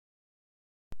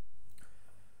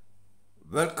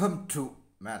Welcome to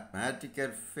Mathematical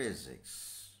Physics.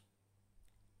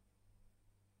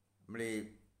 നമ്മൾ ഈ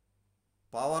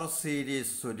power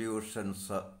series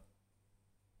solutions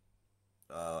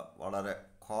വളരെ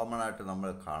കോമൺ ആയിട്ട് നമ്മൾ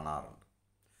കാണാറുണ്ട്.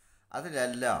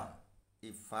 അതിലെല്ലാം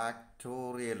ഈ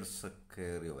ഫാക്ടോറിയൽസ്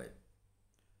കയറി വരും.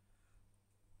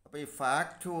 അപ്പോൾ ഈ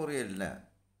ഫാക്ടോറിയലിന്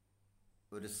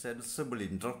ഒരു സെൻസിബിൾ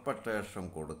ഇൻ്റർപ്രട്ടേഷൻ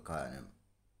കൊടുക്കാനും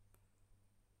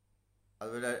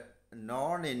അതുപോലെ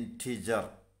നോൺ ഇൻറ്റിജർ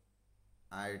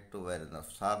ആയിട്ട് വരുന്ന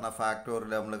സാധാരണ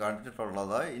ഫാക്ടോറിയൽ നമ്മൾ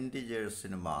കണ്ടിട്ടുള്ളത്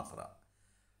ഇൻറ്റിജേഴ്സിന് മാത്രം.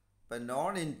 ഇപ്പം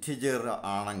നോൺ ഇൻറ്റിജർ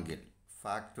ആണെങ്കിൽ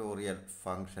ഫാക്ടോറിയൽ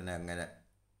ഫങ്ഷൻ എങ്ങനെ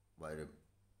വരും,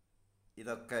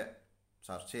 ഇതൊക്കെ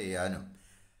ചർച്ച ചെയ്യാനും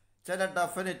ചില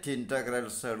ഡെഫിനിറ്റ്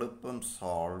ഇൻ്റഗ്രൽസ് എളുപ്പം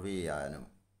സോൾവ് ചെയ്യാനും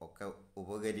ഒക്കെ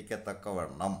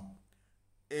ഉപകരിക്കത്തക്കവണ്ണം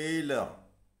എയ്ലർ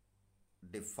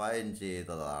ഡിഫൈൻ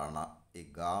ചെയ്തതാണ് ഈ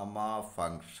ഗാമ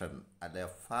ഫങ്ഷൻ അല്ലെ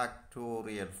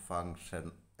ഫാക്ടോറിയൽ ഫങ്ഷൻ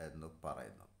എന്ന്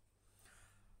പറയുന്നത്.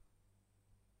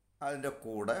 അതിൻ്റെ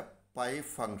കൂടെ pi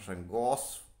function,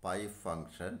 goes pi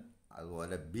function,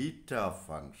 അതുപോലെ ബീറ്റ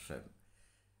ഫങ്ഷൻ,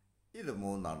 ഇത്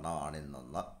മൂന്നെണ്ണമാണ്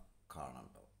ഇന്നൊന്ന്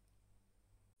കാണേണ്ടത്.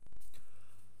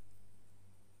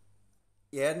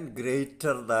 n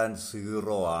ഗ്രേറ്റർ ദാൻ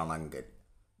 0 ആണെങ്കിൽ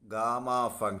gamma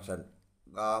function,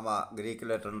 gamma Greek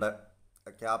ലെറ്ററിൻ്റെ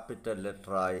capital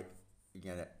ലെറ്ററായി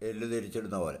ഇങ്ങനെ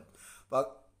എഴുതിരിച്ചിടുന്ന പോലെ, അപ്പോൾ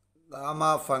gamma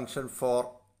function four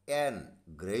n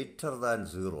greater than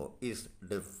 0 is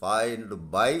defined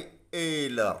by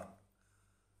Euler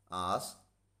as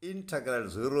integral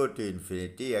 0 to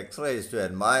infinity x raised to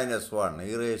n minus 1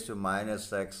 e raised to minus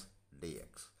x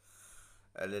dx.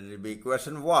 Let it be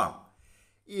equation 1.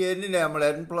 ഈ എന്നിനെ നമ്മൾ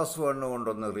n+1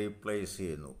 കൊണ്ടൊന്ന് replace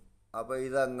ചെയ്യുന്നു. അപ്പോൾ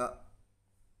ഇതങ്ങ്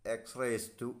X raise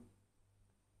to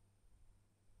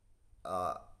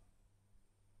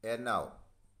n ആവും.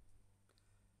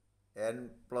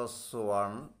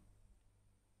 n+1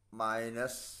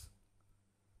 minus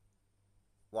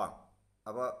 1,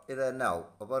 അപ്പോൾ ഇത് n ആവും.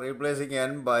 അപ്പോൾ replacing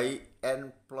n by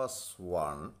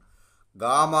n+1,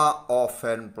 gamma of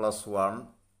n+1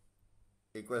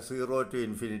 equals 0 to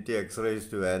infinity x raised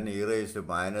to n e raised to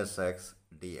minus x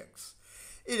dx.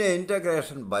 ഇനി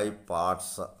ഇൻ്റഗ്രേഷൻ ബൈ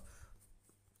പാർട്സ്.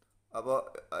 അപ്പോൾ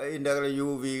integral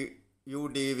u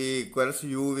dv equals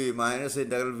u v minus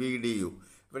integral v du.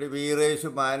 ഇവിടെ v raised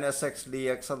to minus x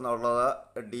dx എന്നുള്ളത്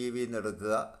dv എന്ന്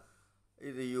എടുക്കുക,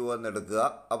 ഇത് u എന്നെടുക്കുക.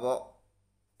 അപ്പോൾ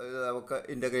ഇത് നമുക്ക്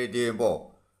ഇൻ്റഗ്രേറ്റ് ചെയ്യുമ്പോൾ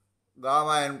gamma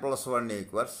n+1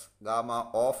 equals gamma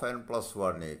of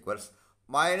n+1 equals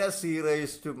minus e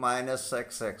raised to minus x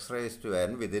raised to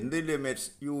n within the limits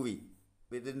uv,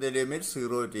 within the limits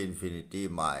 0 to infinity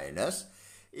minus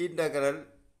integral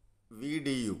v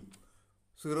du,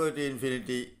 0 to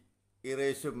infinity e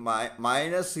raised to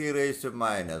minus e raised to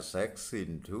minus x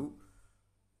into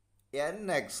n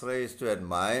x raised to n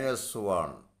minus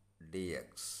 1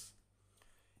 dx.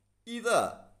 ഇത്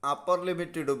upper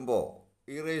limit ഇടുമ്പോൾ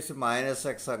e raised to minus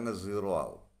x അങ്ങ് 0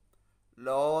 ആകും.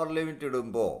 Lower limit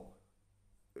ഇടുമ്പോൾ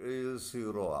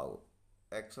 0 ആകും,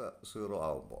 X 0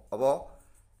 ആകുമ്പോൾ. അപ്പോൾ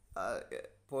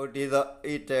പോയിട്ട്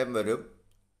ഈ ടേം വരും,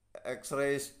 എക്സ്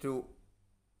റേസ് ടു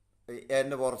n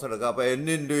പുറത്തെടുക്കുക. അപ്പോൾ n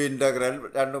into integral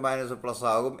 2 minus plus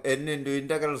ആകും, n into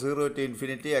integral 0 to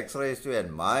infinity X raise to n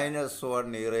minus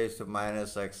 1 E raise to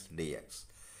minus X D X.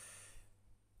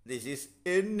 This is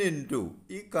n into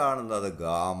ഈ കാണുന്നത്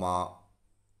gamma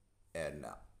n.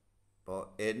 അപ്പോൾ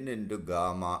n into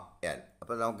gamma n.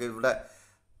 അപ്പോൾ നമുക്കിവിടെ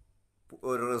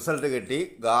ഒരു result കിട്ടി,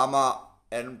 gamma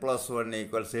n+1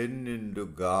 equals n into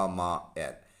gamma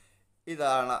n.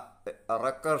 ഇതാണ്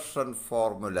റെക്കർഷൻ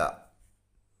formula.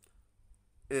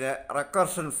 ഇതിന്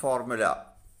റെക്കർഷൻ formula,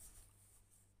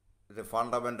 ഇത്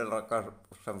fundamental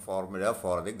റെക്കർഷൻ formula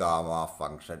for the gamma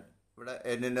function. ഇവിടെ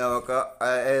എന്നിന് നമുക്ക്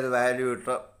ഏത് വാല്യൂ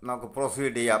ഇട്ട് നമുക്ക്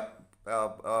പ്രൊസീഡ് ചെയ്യാം.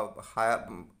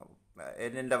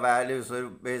 എന്നിൻ്റെ വാല്യൂസ് ഒരു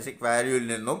ബേസിക് വാല്യൂവിൽ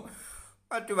നിന്നും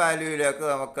മറ്റു വാല്യൂവിലേക്ക്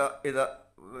നമുക്ക് ഇത്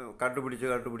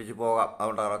കണ്ടുപിടിച്ച് പോകാം.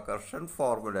 അതുകൊണ്ട് റെക്കർഷൻ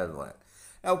ഫോർമുല എന്ന് പറയാം.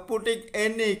 Putting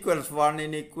n equals 1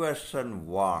 in equation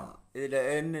 1, ഇതിൽ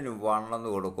n-ന് 1 എന്ന്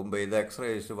കൊടുക്കുമ്പോൾ ഇത് X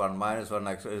raise to 1 minus 1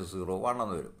 X raise 0 1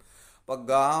 എന്ന് വരും. അപ്പോൾ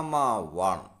gamma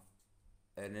 1,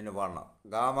 n-ന് 1,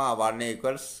 gamma 1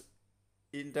 equals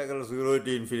integral 0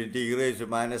 to infinity E raise to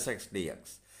minus X D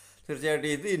X. തീർച്ചയായിട്ടും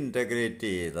ഇത്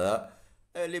ഇൻ്റഗ്രേറ്റ് ചെയ്ത്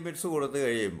ലിമിറ്റ്സ് കൊടുത്തു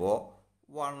കഴിയുമ്പോൾ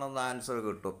 1 എന്ന ആൻസർ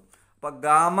കിട്ടും. അപ്പോൾ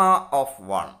ഗാമ ഓഫ്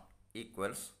 1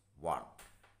 ഈക്വൽസ് 1.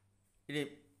 ഇനി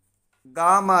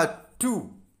ഗാമ 2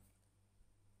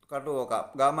 കണ്ടുപോക്കാം.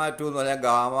 ഗാമ 2 എന്ന് പറഞ്ഞാൽ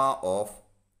gamma of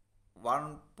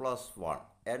 1+1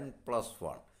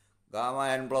 n+1. Gamma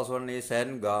n+1 is n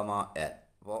gamma n.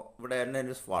 അപ്പോൾ ഇവിടെ n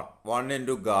is 1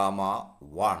 into gamma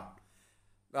 1.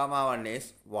 Gamma 1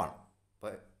 is 1.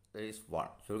 There is 1.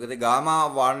 So look at the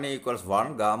gamma 1 equals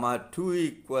 1, gamma 2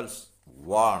 equals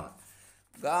 1.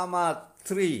 Gamma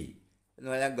 3,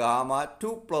 gamma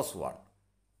 2 plus 1.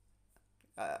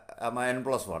 Gamma n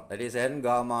plus 1. That is n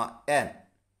gamma n.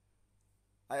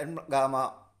 N gamma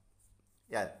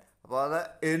n. അപ്പോൾ അത്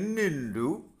n into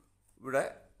ഇവിടെ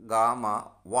gamma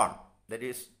 1. That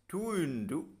is 2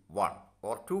 into 1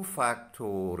 or 2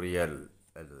 factorial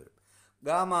എന്ന് വരും.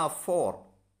 Gamma 4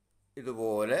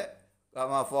 ഇതുപോലെ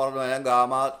gamma 4 എന്ന് പറഞ്ഞാൽ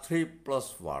gamma 3 plus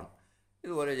 1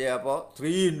 ഇതുപോലെ ചെയ്യാം. അപ്പോൾ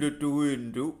 3 into 2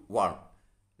 into 1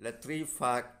 അല്ലെ 3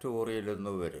 factorial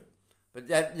എന്ന് വരും. ഇപ്പം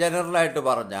ജനറലായിട്ട്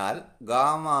പറഞ്ഞാൽ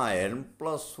gamma n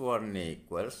plus 1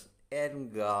 equals n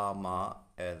gamma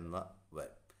എന്ന്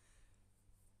വരും.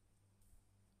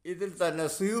 ഇതിൽ തന്നെ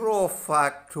 0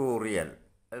 factorial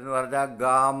എന്ന് പറഞ്ഞാൽ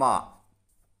ഗാമ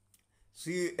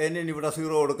എന്നിന് ഇവിടെ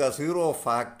 0 കൊടുക്കുക. 0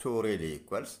 factorial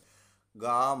equals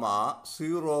ഗാമ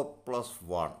 0 plus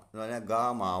 1 എന്ന് പറഞ്ഞാൽ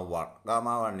ഗാമ 1. Gamma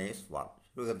 1 is 1.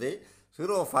 ചുരുക്കത്തിൽ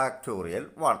 0 factorial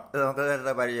 1. ഇത് നമുക്ക്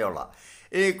നേരത്തെ പരിചയമുള്ള.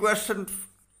 ഈ ഇക്വേഷൻ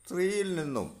 3യിൽ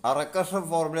നിന്നും ആ റെക്കർഷൻ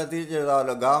formula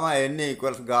തിരിച്ചെഴുതാമല്ലോ. Gamma n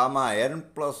equals gamma n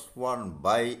plus 1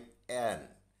 by n.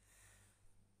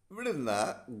 ഇവിടുന്ന്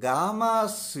ഗാമ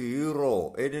 0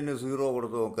 എന്നിന് 0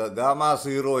 കൊടുത്ത് നോക്കുക. Gamma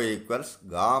 0 equals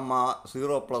gamma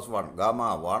 0 plus 1 gamma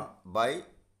 1 by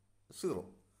 0.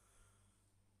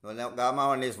 Gamma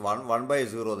 1 is 1, 1 by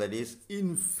 0 that is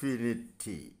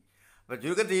infinity. അപ്പോൾ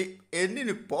ചുരുക്കത്തിൽ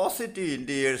എന്നിന് പോസിറ്റീവ്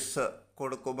ഇൻറ്റീരിയേഴ്സ്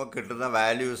കൊടുക്കുമ്പോൾ കിട്ടുന്ന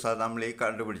വാല്യൂസാണ് നമ്മൾ ഈ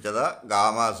കണ്ടുപിടിച്ചത്.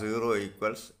 ഗാമ 0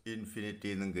 ഈക്വൽസ് ഇൻഫിനിറ്റി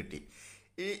എന്നും കിട്ടി.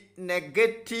 ഈ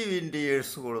നെഗറ്റീവ്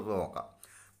ഇൻറ്റീരിയേഴ്സ് കൊടുത്ത് നോക്കാം.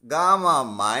 ഗാമ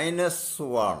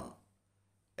 -1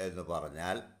 എന്ന്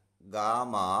പറഞ്ഞാൽ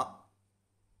ഗാമ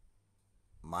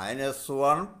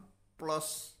 -1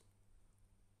 പ്ലസ്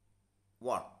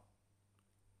 1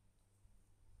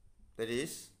 ദറ്റ്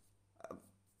ഈസ്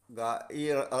ഈ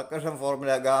റെക്കർഷൻ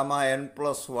formula gamma n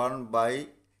plus 1 by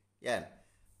n.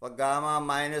 അപ്പോൾ ഗാമ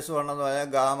 -1 എന്ന് പറഞ്ഞാൽ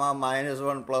ഗാമ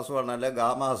 -1 പ്ലസ് 1 അല്ല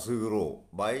gamma 0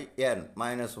 by n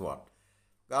 -1.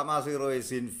 Gamma 0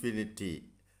 is infinity.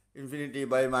 Infinity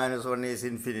by -1 is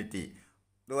infinity.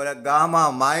 അതുപോലെ ഗാമ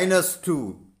 -2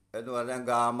 എന്ന് പറഞ്ഞാൽ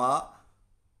gamma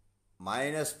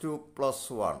 -2 plus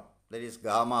 1 that is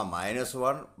gamma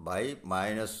 -1 by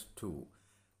 -2.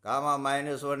 Gamma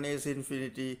 -1 is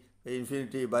infinity.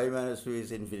 Infinity by -2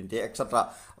 is infinity etcetera.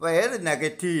 അപ്പോൾ ഏത്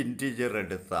negative integer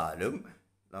എടുത്താലും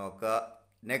നമുക്ക്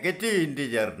നെഗറ്റീവ്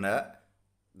ഇൻറ്റീജറിന്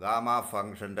ഗാമ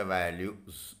ഫങ്ഷൻ്റെ വാല്യൂ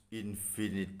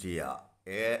ഇൻഫിനിറ്റിയാണ്.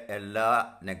 എല്ലാ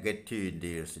negative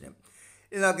ഇൻറ്റീരിയേഴ്സിനും.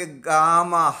 ഇത് നമുക്ക്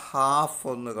ഗാമ ഹാഫ്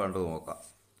ഒന്ന് കണ്ടു നോക്കാം.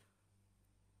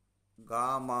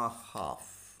 ഗാമ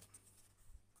ഹാഫ്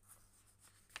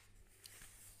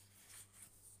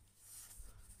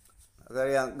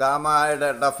അതറിയാം. ഗാമയുടെ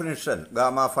definition,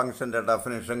 gamma ഫങ്ഷൻ്റെ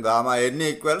definition gamma n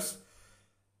equals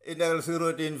integral 0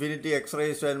 to infinity x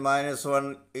raised to n minus 1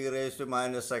 e raised to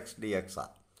minus x dx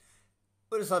ആണ്.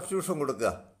 ഒരു സബ്സ്റ്റിറ്റ്യൂഷൻ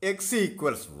കൊടുക്കുക. x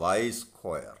equals y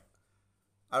square.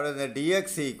 അവിടെ നിന്ന് D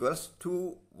X equals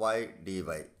 2y dy.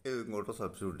 ഇത് ഇങ്ങോട്ട്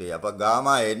substitute ചെയ്യുക. അപ്പോൾ gamma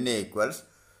n equals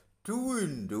 2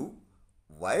 into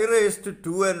y raise to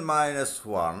 2n minus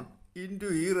 1 into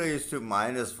E raise to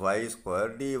minus y square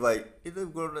dy. ഇത്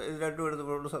രണ്ടും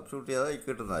എടുത്തുകൊണ്ട് സബ്സ്റ്റിറ്റ്യൂട്ട് ചെയ്താൽ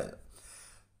കിട്ടുന്നതായത്.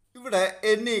 ഇവിടെ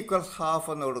n ഈക്വൽസ് ഹാഫ്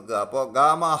എന്ന് കൊടുക്കുക. അപ്പോൾ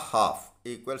gamma half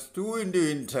equals 2 into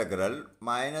integral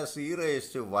minus E raise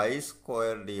to y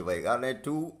square dy. കാരണം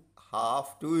 2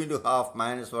 into half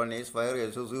minus 1 is y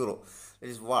raise to 0. It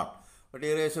is 1. But e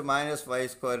raised to minus y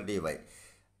square dy.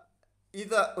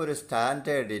 ഇത് ഒരു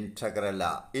standard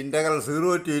ഇൻറ്റഗ്രലാണ്. Integral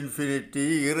 0 to infinity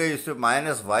e raised to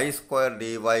minus y square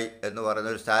dy എന്ന് പറയുന്ന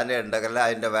ഒരു standard ഇൻറ്റഗ്രലാണ്.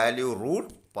 അതിൻ്റെ value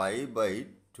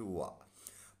 √π/2 ആണ്.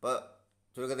 അപ്പോൾ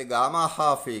ചുരുക്കത്തിൽ gamma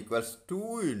half equals 2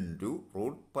 into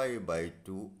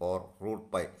 √π/2 or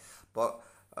 √π. അപ്പോൾ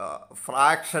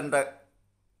ഫ്രാക്ഷൻ്റെ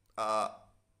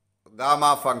ഗാമ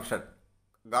ഫങ്ഷൻ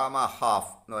ഗാമ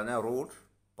ഹാഫ് എന്ന് പറഞ്ഞാൽ √π.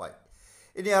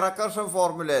 ഇനി റെക്കർഷൻ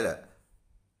ഫോർമുലയിൽ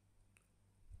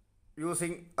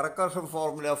യൂസിങ് റെക്കർഷൻ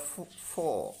ഫോർമുല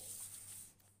 4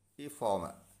 ഈ ഫോം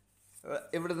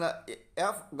ഇവിടുന്ന്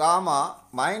ഗാമ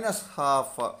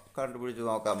 -12 കണ്ടുപിടിച്ച്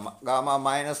നോക്കാം. ഗാമ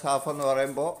 -12 എന്ന്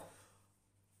പറയുമ്പോൾ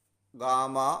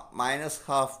gamma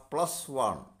 -12 plus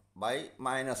 1 by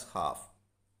 -12.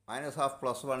 -12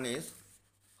 plus 1 is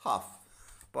half.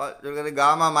 അപ്പോൾ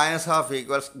gamma -12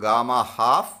 equals gamma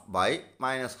half by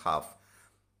 -12.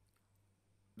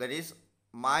 That is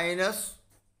 -2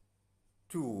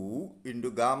 into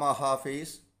gamma half is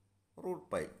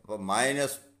 √π. അപ്പോൾ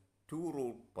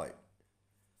 -2√π.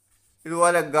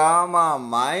 ഇതുപോലെ ഗാമ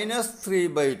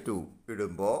 -3/2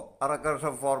 ഇടുമ്പോൾ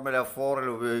റെക്കർഷൻ ഫോർമുല 4ൽ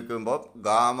ഉപയോഗിക്കുമ്പോൾ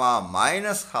gamma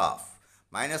 -12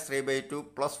 minus 3 by 2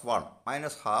 plus 1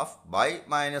 minus half by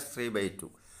minus 3 by 2,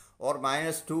 or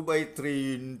minus 2 by 3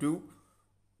 into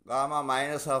gamma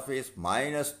minus half is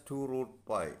minus 2 root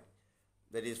pi,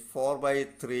 that is 4 by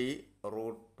 3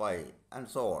 root pi, and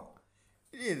so on.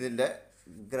 ഇനി ഇതിൻ്റെ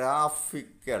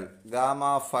graphical gamma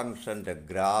ഫങ്ഷൻ്റെ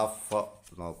graph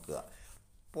നോക്കുക.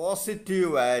 Positive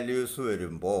values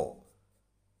വരുമ്പോൾ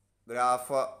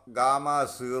graph gamma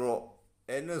 0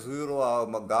 n0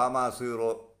 ആകുമ്പോൾ gamma 0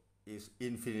 is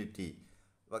infinity.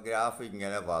 അപ്പോൾ graph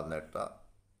ഇങ്ങനെ വന്നിട്ട്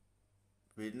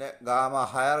പിന്നെ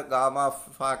higher gamma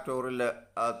ഫാക്ടോറിൽ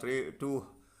 3 2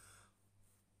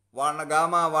 1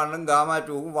 gamma 1ഉം gamma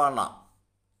 2ഉം 1.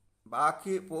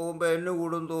 ബാക്കി പോകുമ്പോൾ n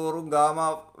കൂടും തോറും ഗാമ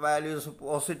വാല്യൂസ്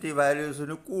പോസിറ്റീവ്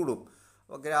വാല്യൂസിന് കൂടും.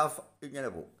 അപ്പോൾ ഗ്രാഫ് ഇങ്ങനെ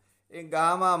പോകും. ഈ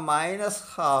ഗാമ മൈനസ്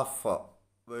ഹാഫ്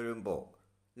വരുമ്പോൾ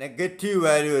നെഗറ്റീവ്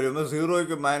വാല്യൂ വരുമ്പോൾ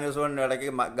 0യ്ക്കും -1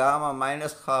 ഇടയ്ക്ക് gamma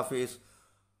minus half is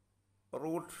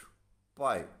root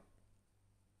pi.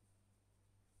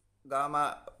 Gamma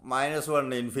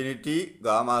 -1 infinity,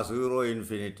 gamma 0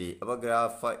 infinity. അപ്പോൾ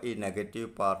ഗ്രാഫ് ഈ നെഗറ്റീവ്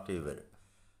പാർട്ടി വരും.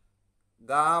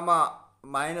 Gamma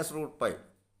minus root pi.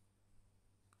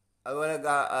 അതുപോലെ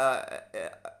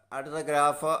അടുത്ത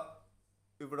ഗ്രാഫ്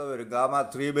ഇവിടെ വരും. Gamma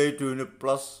 3 by 2ന്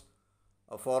plus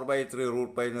 4 by 3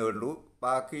 root pi എന്ന് കണ്ടു.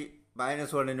 ബാക്കി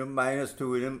 -1നും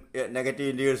 -2നും നെഗറ്റീവ്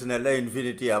ഇൻറ്റീരിയേഴ്സിനെല്ലാം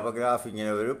ഇൻഫിനിറ്റി. അപ്പോൾ ഗ്രാഫ്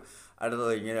ഇങ്ങനെ വരും,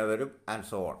 അടുത്തത് ഇങ്ങനെ വരും, ആൻഡ്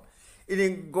സോ ഓൺ. ഇനി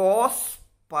ഗോസ്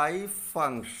പൈ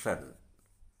ഫങ്ഷൻ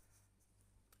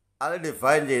അത്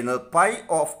ഡിഫൈൻ ചെയ്യുന്നത് pi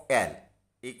of N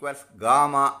equals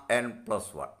gamma n plus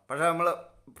 1. പക്ഷേ നമ്മൾ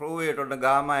പ്രൂവ് ചെയ്തിട്ടുണ്ട്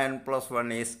gamma n plus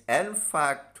 1 is n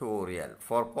factorial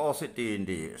four positive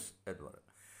interiors എന്ന് പറയും.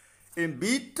 ഈ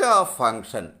ബീറ്റ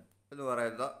ഫങ്ഷൻ എന്ന്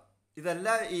പറയുന്നത്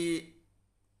ഇതെല്ലാം ഈ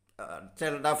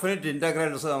ചില ഡെഫിനിറ്റ്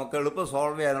ഇൻ്റഗ്രൽസ് നമുക്ക് എളുപ്പം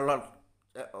സോൾവ് ചെയ്യാനുള്ള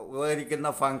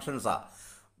ഉപകരിക്കുന്ന ഫങ്ഷൻസാണ്.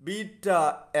 Beta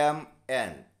M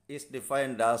N is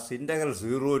defined as integral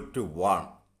 0 to 1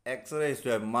 x raised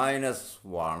to n minus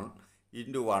 1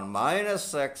 into 1 minus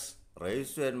x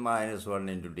raised to n minus 1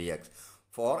 into dx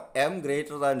for m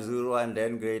greater than 0 and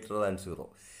n greater than 0.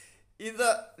 ഇതിൽ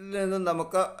നിന്ന്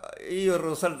നമുക്ക് ഈ ഒരു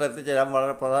result എത്തിച്ചേരാൻ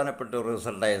വളരെ പ്രധാനപ്പെട്ട ഒരു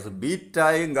റിസൾട്ടായത്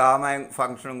ബീറ്റയും ഗാമയും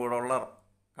ഫങ്ഷനും കൂടെ ഉള്ള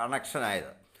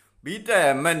കണക്ഷനായത്. Beta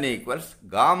M N equals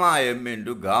gamma M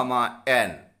into gamma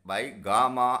N by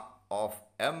gamma of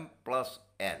M plus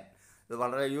N. ഇത്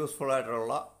വളരെ യൂസ്ഫുൾ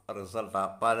ആയിട്ടുള്ള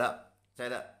റിസൾട്ടാണ്.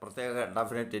 ചില പ്രത്യേക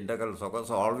ഡെഫിനിറ്റ് ഇൻ്റഗ്രൽസൊക്കെ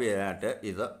സോൾവ് ചെയ്യാനായിട്ട്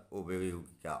ഇത്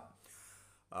ഉപയോഗിക്കാം.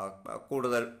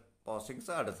 കൂടുതൽ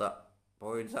പോസ്റ്റിങ്സ് അടുത്ത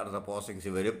പോയിൻറ്റ്സ് അടുത്ത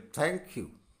പോസ്റ്റിങ്സ് വരും. Thank you.